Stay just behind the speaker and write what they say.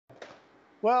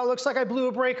Well, it looks like I blew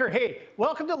a breaker. Hey,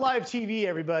 welcome to live TV,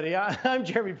 everybody. I'm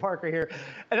Jeremy Parker here,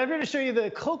 and I'm here to show you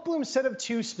the Kochblume set of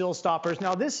 2 spill stoppers.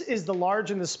 Now, this is the large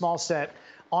and the small set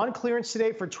on clearance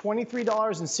today for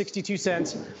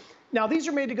 $23.62. Now, these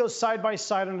are made to go side by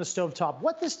side on the stovetop.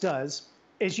 What this does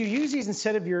is you use these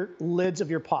instead of your lids of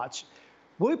your pots.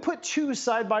 When we put 2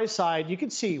 side by side, you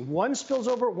can see one spills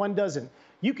over, one doesn't.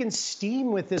 You can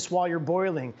steam with this while you're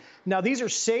boiling. Now, these are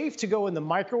safe to go in the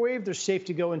microwave. They're safe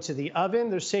to go into the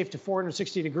oven. They're safe to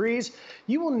 460 degrees.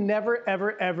 You will never,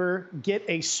 ever, ever get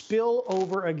a spill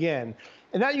over again.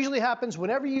 And that usually happens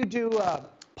whenever you do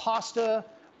pasta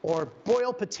or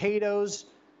boil potatoes.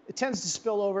 It tends to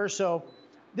spill over. So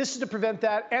this is to prevent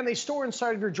that. And they store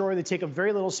inside of your drawer. They take up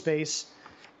very little space.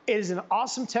 It is an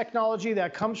awesome technology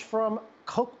that comes from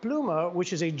Kochblume,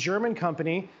 which is a German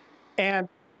company. And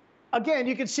again,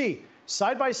 you can see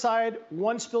side by side,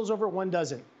 one spills over, one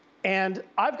doesn't. And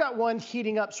I've got one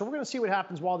heating up, so we're gonna see what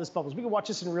happens while this bubbles. We can watch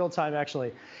this in real time,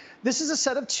 actually. This is a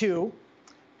set of 2,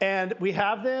 and we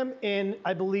have them in,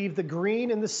 I believe, the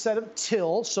green and the set of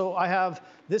till. So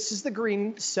this is the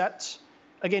green set.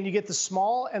 Again, you get the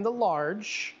small and the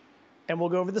large, and we'll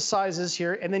go over the sizes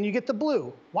here, and then you get the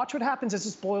blue. Watch what happens as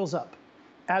this boils up.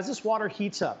 As this water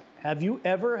heats up, have you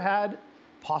ever had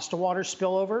pasta water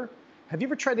spill over? Have you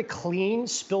ever tried to clean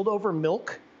spilled over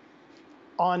milk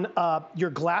on your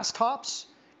glass tops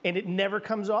and it never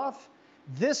comes off?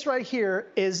 This right here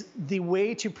is the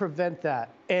way to prevent that.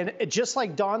 And just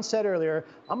like Don said earlier,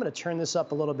 I'm gonna turn this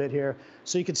up a little bit here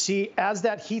so you can see as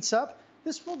that heats up,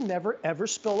 this will never ever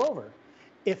spill over.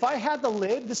 If I had the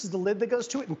lid, this is the lid that goes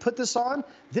to it, and put this on,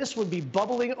 this would be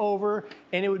bubbling over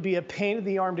and it would be a pain in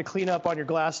the arm to clean up on your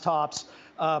glass tops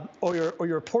or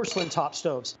your porcelain top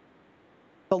stoves.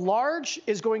 The large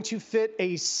is going to fit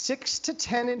a 6 to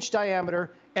 10 inch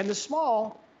diameter, and the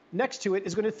small next to it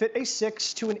is going to fit a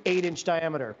 6 to an 8 inch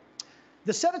diameter.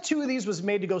 The set of 2 of these was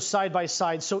made to go side by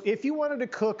side, so if you wanted to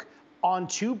cook on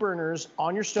 2 burners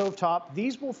on your stovetop,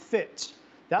 these will fit.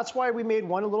 That's why we made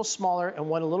one a little smaller and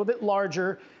one a little bit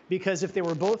larger, because if they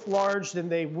were both large, then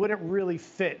they wouldn't really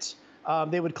fit.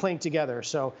 They would cling together,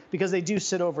 so because they do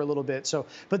sit over a little bit. So,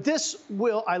 but this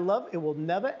will, it will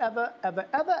never, ever, ever,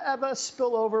 ever, ever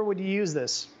spill over when you use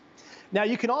this. Now,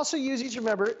 you can also use these,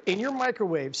 remember, in your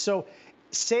microwave. So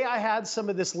say I had some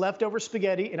of this leftover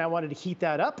spaghetti and I wanted to heat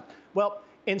that up. Well,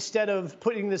 instead of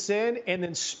putting this in and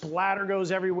then splatter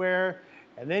goes everywhere,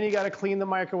 and then you got to clean the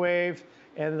microwave,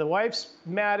 and the wife's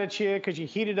mad at you because you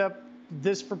heated up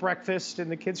this for breakfast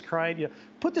and the kid's crying, you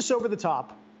put this over the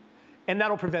top, and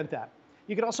that'll prevent that.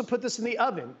 You can also put this in the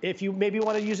oven. If you maybe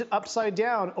want to use it upside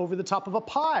down over the top of a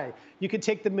pie, you can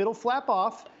take the middle flap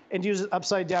off and use it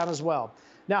upside down as well.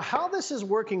 Now, how this is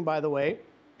working, by the way,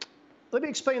 let me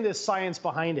explain the science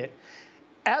behind it.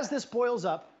 As this boils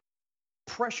up,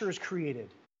 pressure is created.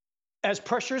 As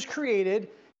pressure is created,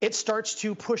 it starts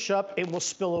to push up and will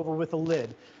spill over with a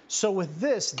lid. So with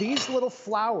this, these little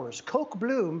flowers,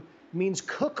 Kochblume means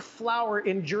cook flower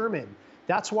in German.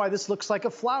 That's why this looks like a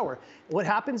flower. What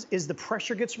happens is the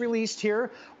pressure gets released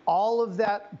here. All of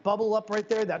that bubble up right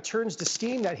there, that turns to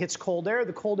steam, that hits cold air.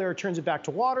 The cold air turns it back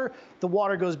to water. The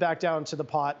water goes back down to the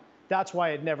pot. That's why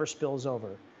it never spills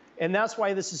over. And that's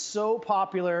why this is so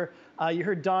popular. You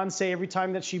heard Dawn say every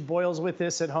time that she boils with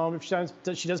this at home, if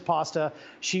she does pasta,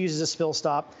 she uses a spill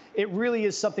stop. It really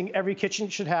is something every kitchen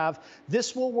should have.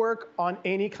 This will work on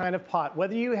any kind of pot,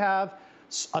 whether you have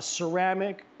a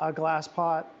ceramic, a glass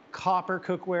pot, copper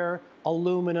cookware,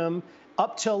 aluminum,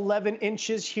 up to 11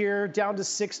 inches here, down to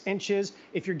 6 inches.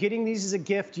 If you're getting these as a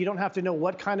gift, you don't have to know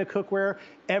what kind of cookware.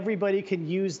 Everybody can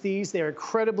use these. They're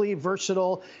incredibly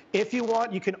versatile. If you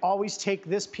want, you can always take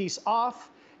this piece off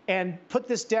and put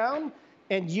this down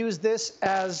and use this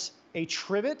as a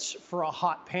trivet for a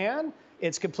hot pan.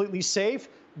 It's completely safe.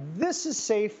 This is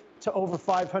safe to over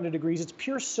 500 degrees. It's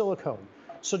pure silicone.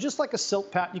 So just like a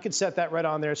silk pat, you can set that right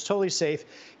on there. It's totally safe.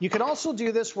 You can also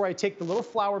do this where I take the little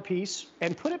flower piece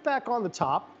and put it back on the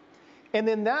top. And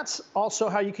then that's also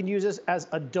how you can use this as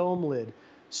a dome lid.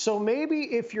 So maybe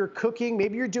if you're cooking,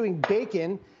 maybe you're doing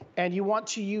bacon and you want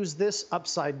to use this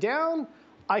upside down,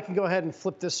 I can go ahead and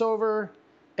flip this over.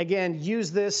 Again,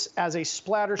 use this as a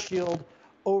splatter shield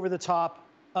over the top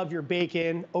of your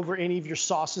bacon, over any of your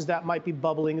sauces that might be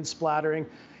bubbling and splattering.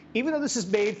 Even though this is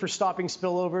made for stopping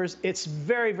spillovers, it's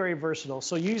very, very versatile.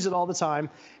 So use it all the time.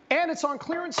 And it's on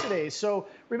clearance today. So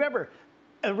remember,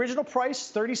 original price,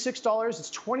 $36.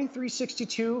 It's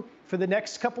 $23.62 for the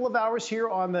next couple of hours here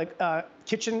on the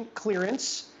kitchen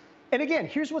clearance. And again,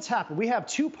 here's what's happened. We have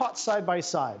 2 pots side by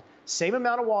side. Same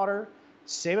amount of water,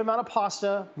 same amount of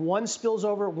pasta. One spills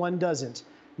over, one doesn't.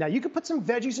 Now you can put some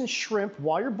veggies and shrimp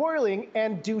while you're boiling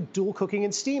and do dual cooking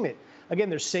and steam it. Again,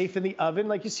 they're safe in the oven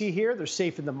like you see here. They're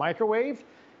safe in the microwave,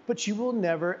 but you will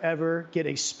never ever get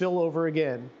a spillover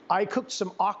again. I cooked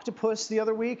some octopus the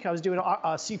other week. I was doing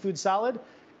a seafood salad.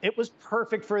 It was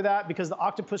perfect for that because the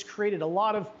octopus created a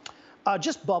lot of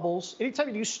just bubbles. Anytime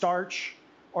you use starch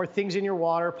or things in your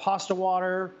water, pasta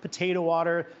water, potato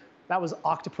water, that was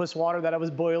octopus water that I was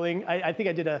boiling. I think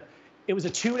I did it was a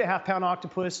 2.5 pound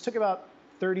octopus. Took about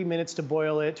 30 minutes to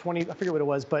boil it, 20, I forget what it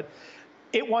was, but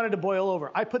it wanted to boil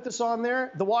over. I put this on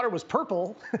there. The water was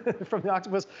purple from the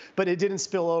octopus, but it didn't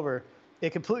spill over. It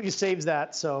completely saves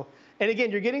that. So, and again,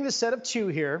 you're getting the set of 2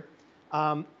 here.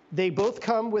 They both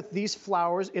come with these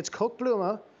flours. It's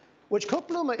Kochblume, which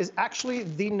Kochblume is actually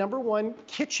the #1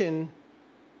 kitchen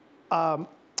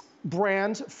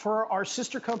brand for our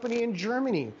sister company in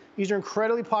Germany. These are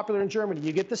incredibly popular in Germany.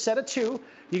 You get the set of 2.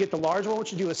 You get the large one,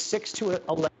 which will do a 6 to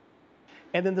 11,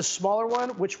 and then the smaller one,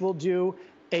 which will do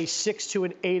a 6 to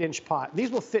an 8-inch pot.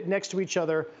 These will fit next to each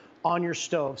other on your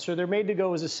stove, so they're made to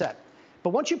go as a set. But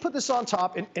once you put this on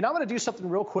top, and I'm gonna do something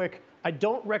real quick. I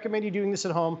don't recommend you doing this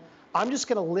at home. I'm just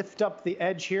gonna lift up the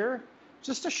edge here,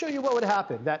 just to show you what would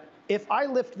happen. That if I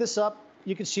lift this up,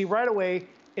 you can see right away,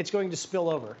 it's going to spill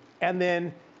over. And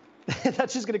then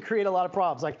that's just gonna create a lot of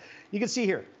problems. Like you can see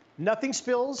here, nothing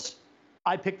spills.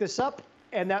 I pick this up,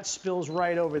 and that spills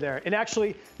right over there. And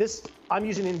actually, I'm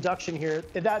using induction here,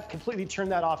 and that completely turned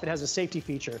that off. It has a safety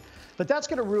feature. But that's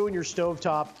gonna ruin your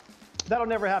stovetop. That'll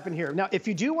never happen here. Now, if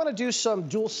you do wanna do some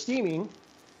dual steaming,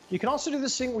 you can also do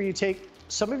this thing where you take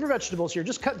some of your vegetables here,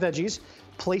 just cut veggies,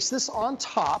 place this on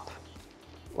top,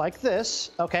 like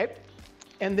this, okay?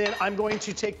 And then I'm going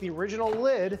to take the original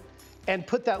lid and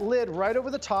put that lid right over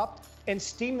the top and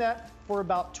steam that for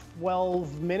about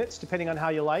 12 minutes, depending on how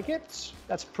you like it.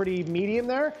 That's pretty medium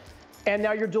there. And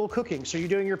now you're dual cooking. So you're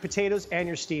doing your potatoes and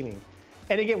you're steaming.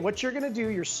 And again, what you're gonna do,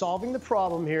 you're solving the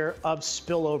problem here of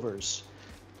spillovers.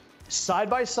 Side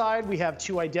by side, we have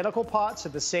 2 identical pots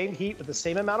at the same heat with the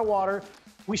same amount of water.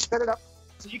 We set it up.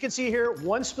 So you can see here,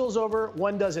 one spills over,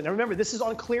 one doesn't. And remember, this is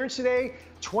on clearance today,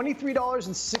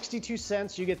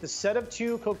 $23.62. You get the set of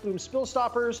 2 Kochblume spill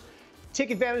stoppers. Take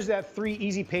advantage of that 3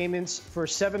 easy payments for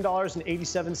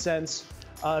 $7.87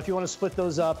 if you want to split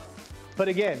those up. But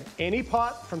again, any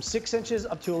pot from 6 inches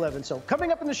up to 11. So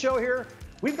coming up in the show here,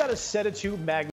 we've got a set of 2 magnet